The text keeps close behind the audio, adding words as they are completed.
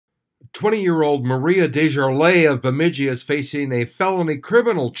20-year-old Maria Desjardins of Bemidji is facing a felony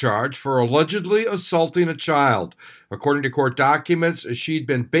criminal charge for allegedly assaulting a child. According to court documents, she'd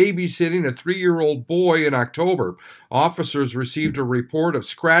been babysitting a 3-year-old boy in October. Officers received a report of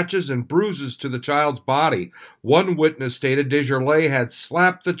scratches and bruises to the child's body. One witness stated Desjardins had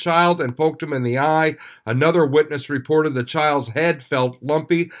slapped the child and poked him in the eye. Another witness reported the child's head felt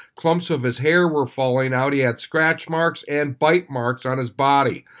lumpy, clumps of his hair were falling out, he had scratch marks and bite marks on his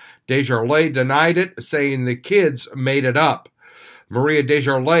body. Desjardins denied it, saying the kids made it up. Maria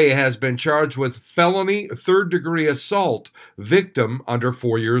Desjardins has been charged with felony third-degree assault, victim under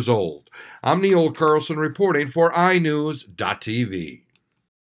 4 years old. I'm Neil Carlson reporting for iNewZ.TV.